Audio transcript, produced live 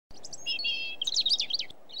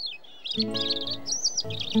This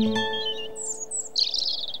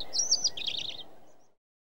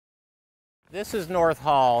is North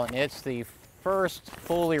Hall, and it's the first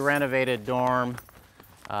fully renovated dorm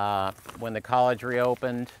when the college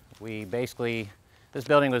reopened. This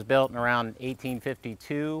building was built in around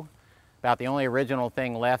 1852. About the only original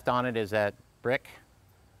thing left on it is that brick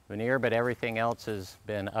veneer, but everything else has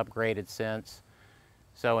been upgraded since.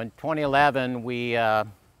 So in 2011, we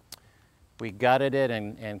gutted it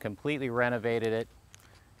and completely renovated it.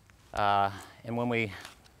 And when we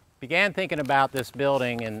began thinking about this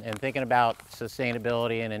building and thinking about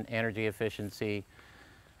sustainability and energy efficiency,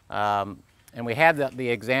 and we had the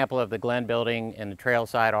example of the Glen building and the trail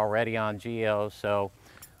side already on geo, so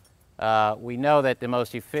we know that the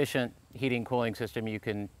most efficient heating cooling system you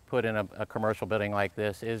can put in a commercial building like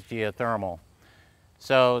this is geothermal.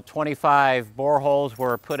 So 25 boreholes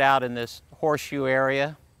were put out in this horseshoe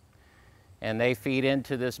area, and they feed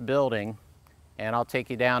into this building. And I'll take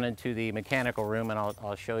you down into the mechanical room and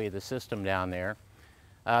I'll show you the system down there.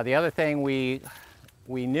 The other thing we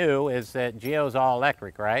knew is that geo is all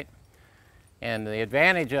electric, right? And the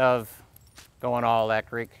advantage of going all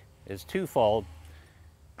electric is twofold.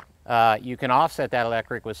 You can offset that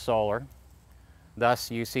electric with solar. Thus,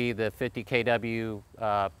 you see the 50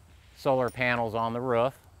 kW solar panels on the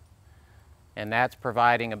roof. And that's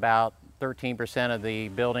providing about 13% of the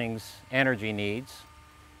building's energy needs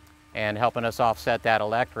and helping us offset that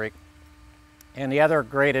electric. And the other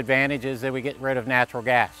great advantage is that we get rid of natural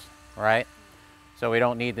gas, right? So we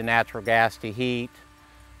don't need the natural gas to heat.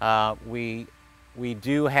 We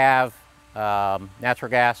do have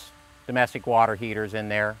natural gas domestic water heaters in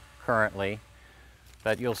there currently,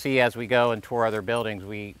 but you'll see as we go and tour other buildings,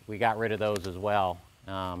 we got rid of those as well.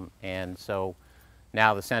 And so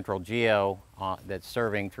now the central geo that's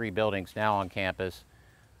serving 3 buildings now on campus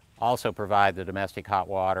also provide the domestic hot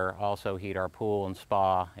water, also heat our pool and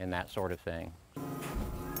spa and that sort of thing.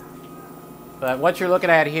 But what you're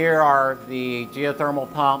looking at here are the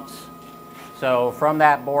geothermal pumps. So from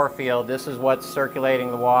that bore field, this is what's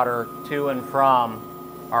circulating the water to and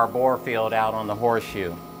from our bore field out on the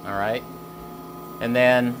horseshoe, all right? And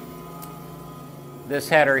then this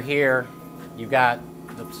header here, you've got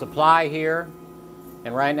the supply here.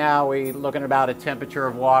 And right now we're looking at about a temperature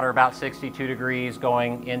of water about 62 degrees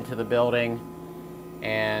going into the building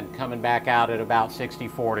and coming back out at about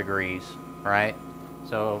 64 degrees, right?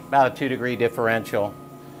 So about a 2-degree differential.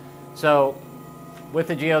 So with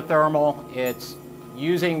the geothermal, it's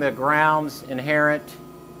using the ground's inherent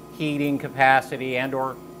heating capacity and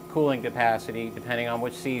or cooling capacity, depending on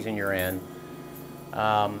which season you're in.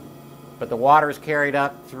 But the water is carried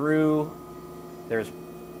up through, there's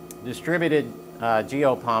distributed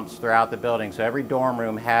geo pumps throughout the building. So every dorm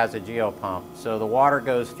room has a geo pump. So the water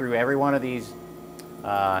goes through every one of these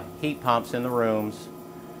heat pumps in the rooms,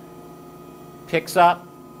 picks up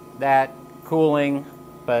that cooling,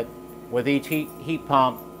 but with each heat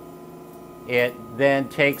pump, it then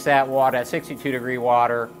takes that water, that 62-degree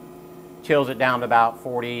water, chills it down to about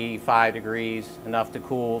 45 degrees, enough to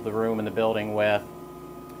cool the room and the building with,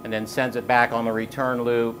 and then sends it back on the return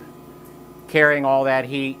loop, carrying all that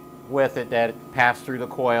heat with it that passed through the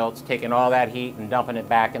coil. It's taking all that heat and dumping it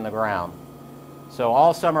back in the ground. So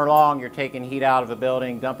all summer long, you're taking heat out of the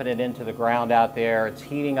building, dumping it into the ground out there. It's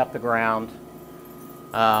heating up the ground.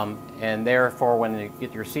 And therefore, when you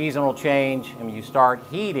get your seasonal change and you start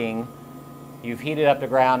heating, you've heated up the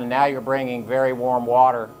ground, and now you're bringing very warm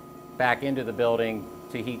water back into the building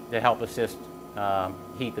to help assist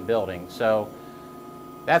heat the building. So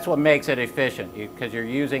that's what makes it efficient, because you're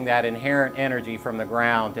using that inherent energy from the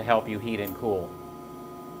ground to help you heat and cool.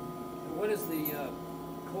 What does the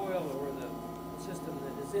coil or the system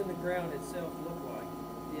that is in the ground itself look like,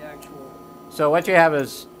 the actual? So what you have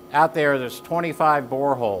is, out there's 25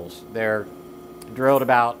 boreholes. They're drilled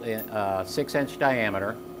about 6-inch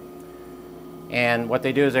diameter. And what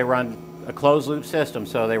they do is they run a closed loop system.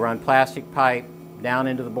 So they run plastic pipe down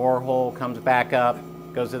into the borehole, comes back up,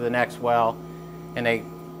 goes to the next well, and they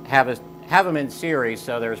have them in series.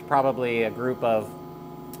 So there's probably a group of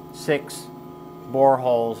 6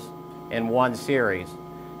 boreholes in one series.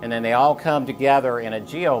 And then they all come together in a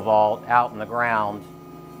geovault out in the ground,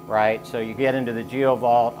 right? So you get into the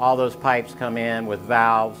geovault, all those pipes come in with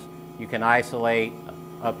valves. You can isolate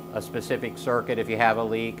a specific circuit if you have a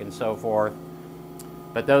leak and so forth.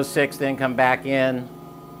 But those 6 then come back in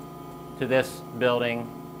to this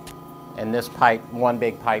building and this pipe, one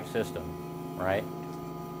big pipe system, right?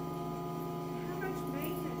 How much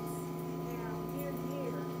maintenance now, year to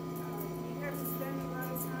year? You have to spend a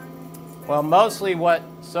lot of time? Well, mostly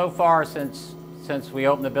so far since we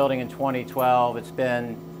opened the building in 2012, it's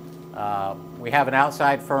been We have an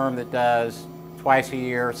outside firm that does twice a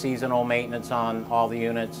year seasonal maintenance on all the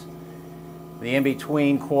units. The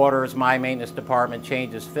in-between quarters, my maintenance department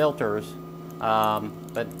changes filters,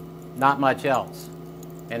 but not much else.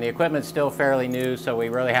 And the equipment's still fairly new, so we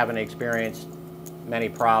really haven't experienced many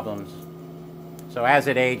problems. So as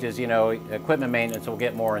it ages, you know, equipment maintenance will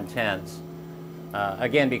get more intense.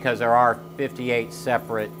 Again, because there are 58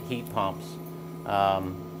 separate heat pumps.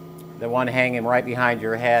 The one hanging right behind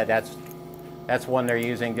your head, that's one they're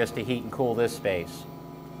using just to heat and cool this space,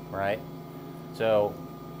 right? So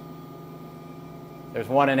there's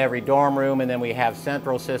one in every dorm room, and then we have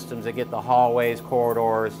central systems that get the hallways,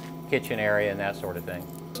 corridors, kitchen area, and that sort of thing.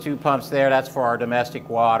 There's 2 pumps there, that's for our domestic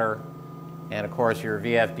water. And of course your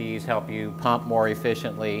VFDs help you pump more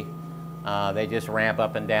efficiently. They just ramp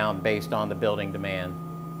up and down based on the building demand.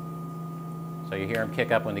 So you hear them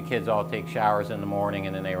kick up when the kids all take showers in the morning,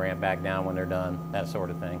 and then they ramp back down when they're done, that sort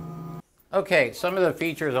of thing. Okay, some of the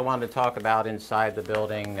features I wanted to talk about inside the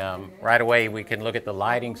building. Right away we can look at the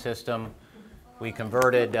lighting system. We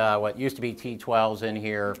converted what used to be T12s in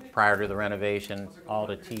here prior to the renovation all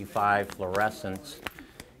to T5 fluorescents.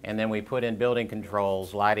 And then we put in building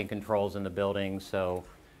controls, lighting controls in the building, so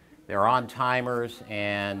they're on timers,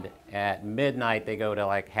 and at midnight they go to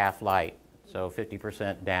like half light, so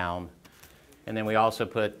 50% down. And then we also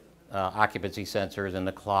put occupancy sensors in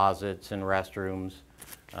the closets and restrooms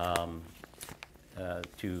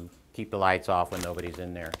to keep the lights off when nobody's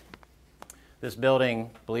in there. This building,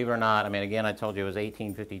 believe it or not, I mean, again, I told you it was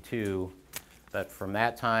 1852, but from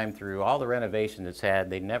that time through all the renovations it's had,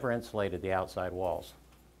 they never insulated the outside walls.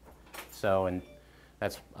 So, and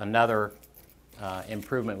that's another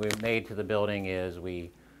improvement we've made to the building is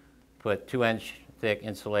we put 2-inch thick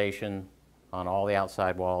insulation on all the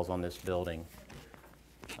outside walls on this building.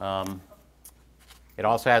 It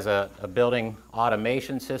also has a building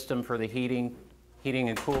automation system for the heating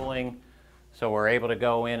and cooling. So we're able to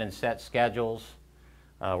go in and set schedules.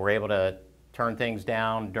 We're able to turn things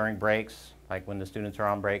down during breaks, like when the students are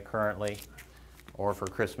on break currently, or for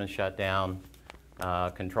Christmas shutdown.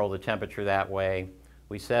 Control the temperature that way.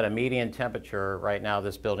 We set a median temperature. Right now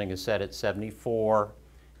this building is set at 74,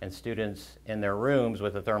 and students in their rooms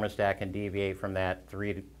with a thermostat can deviate from that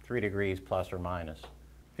 3 degrees plus or minus.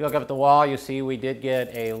 If you look up at the wall, you see we did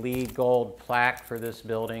get a LEED gold plaque for this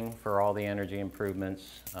building for all the energy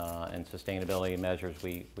improvements and sustainability measures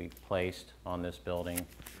we placed on this building.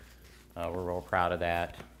 We're real proud of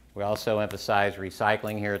that. We also emphasize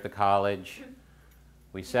recycling here at the college.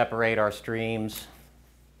 We separate our streams.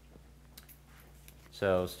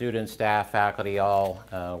 So students, staff, faculty, all,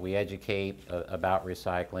 we educate about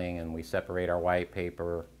recycling, and we separate our white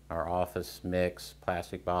paper, our office mix,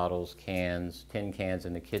 plastic bottles, cans, tin cans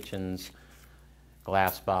in the kitchens,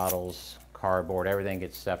 glass bottles, cardboard, everything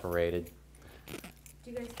gets separated.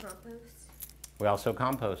 Do you guys compost? We also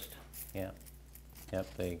compost, yeah.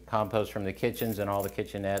 Yep, the compost from the kitchens and all the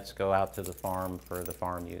kitchenettes go out to the farm for the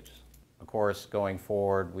farm use. Of course, going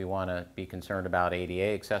forward, we want to be concerned about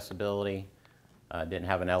ADA accessibility. Didn't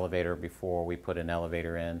have an elevator before, we put an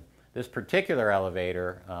elevator in. This particular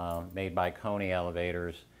elevator, made by Coney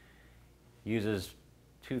Elevators, uses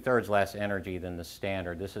 2/3 less energy than the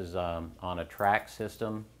standard. This is on a track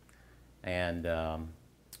system, and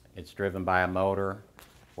it's driven by a motor,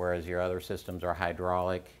 whereas your other systems are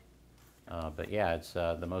hydraulic. But yeah, it's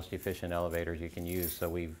the most efficient elevators you can use, so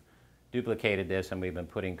we've duplicated this, and we've been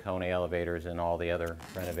putting Coney elevators in all the other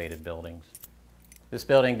renovated buildings. This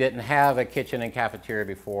building didn't have a kitchen and cafeteria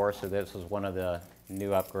before, so this was one of the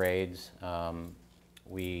new upgrades.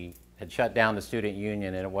 We had shut down the student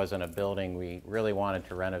union, and it wasn't a building we really wanted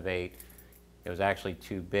to renovate. It was actually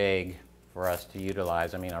too big for us to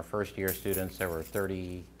utilize. I mean, our first year students, there were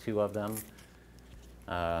 32 of them,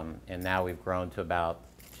 and now we've grown to about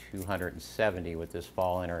 270 with this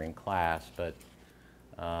fall entering class. But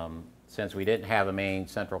since we didn't have a main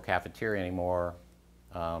central cafeteria anymore,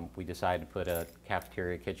 we decided to put a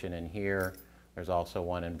cafeteria kitchen in here. There's also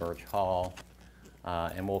one in Birch Hall.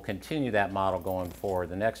 And we'll continue that model going forward.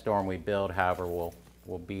 The next dorm we build, however, will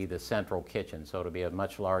be the central kitchen. So it'll be a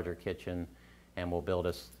much larger kitchen, and we'll build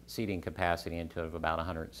a seating capacity into of about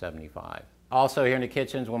 175. Also here in the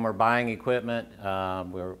kitchens, when we're buying equipment,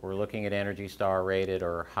 we're looking at Energy Star rated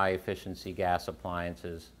or high efficiency gas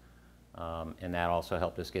appliances. And that also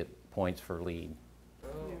helped us get points for LEED.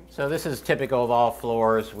 So this is typical of all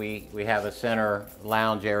floors. We have a center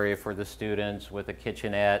lounge area for the students with a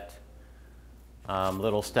kitchenette,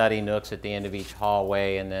 little study nooks at the end of each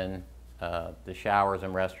hallway, and then the showers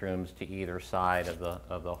and restrooms to either side of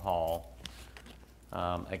the hall.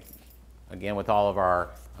 Again, with all of our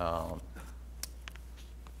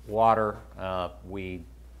water. We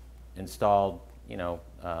installed,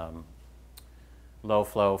 low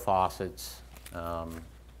flow faucets,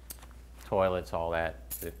 toilets, all that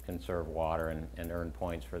to conserve water and earn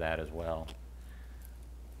points for that as well.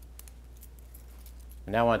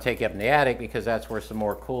 And now I want to take you up in the attic because that's where some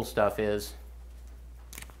more cool stuff is.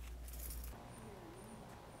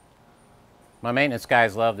 My maintenance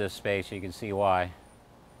guys love this space. You can see why.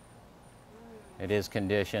 It is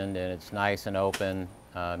conditioned and it's nice and open.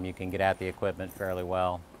 You can get at the equipment fairly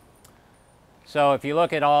well. So if you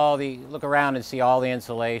look around and see all the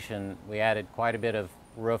insulation, we added quite a bit of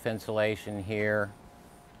roof insulation here,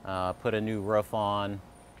 put a new roof on,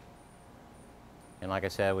 and like I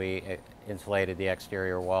said, we insulated the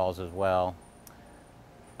exterior walls as well.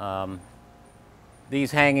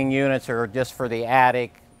 These hanging units are just for the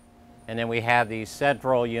attic, and then we have these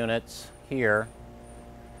central units here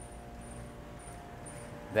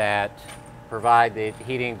that provide the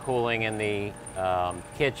heating and cooling in the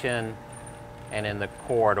kitchen and in the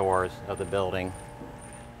corridors of the building.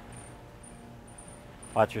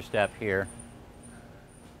 Watch your step here.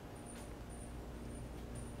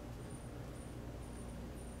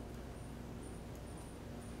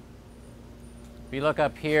 If you look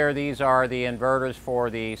up here, these are the inverters for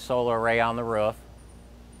the solar array on the roof.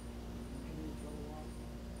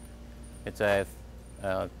 It's a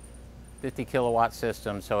 50 kilowatt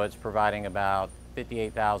system, so it's providing about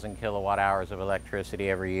 58,000 kilowatt hours of electricity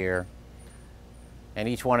every year. And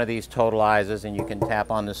each one of these totalizes, and you can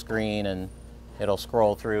tap on the screen and it'll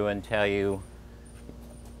scroll through and tell you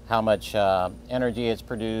how much energy it's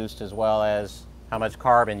produced as well as how much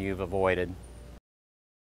carbon you've avoided.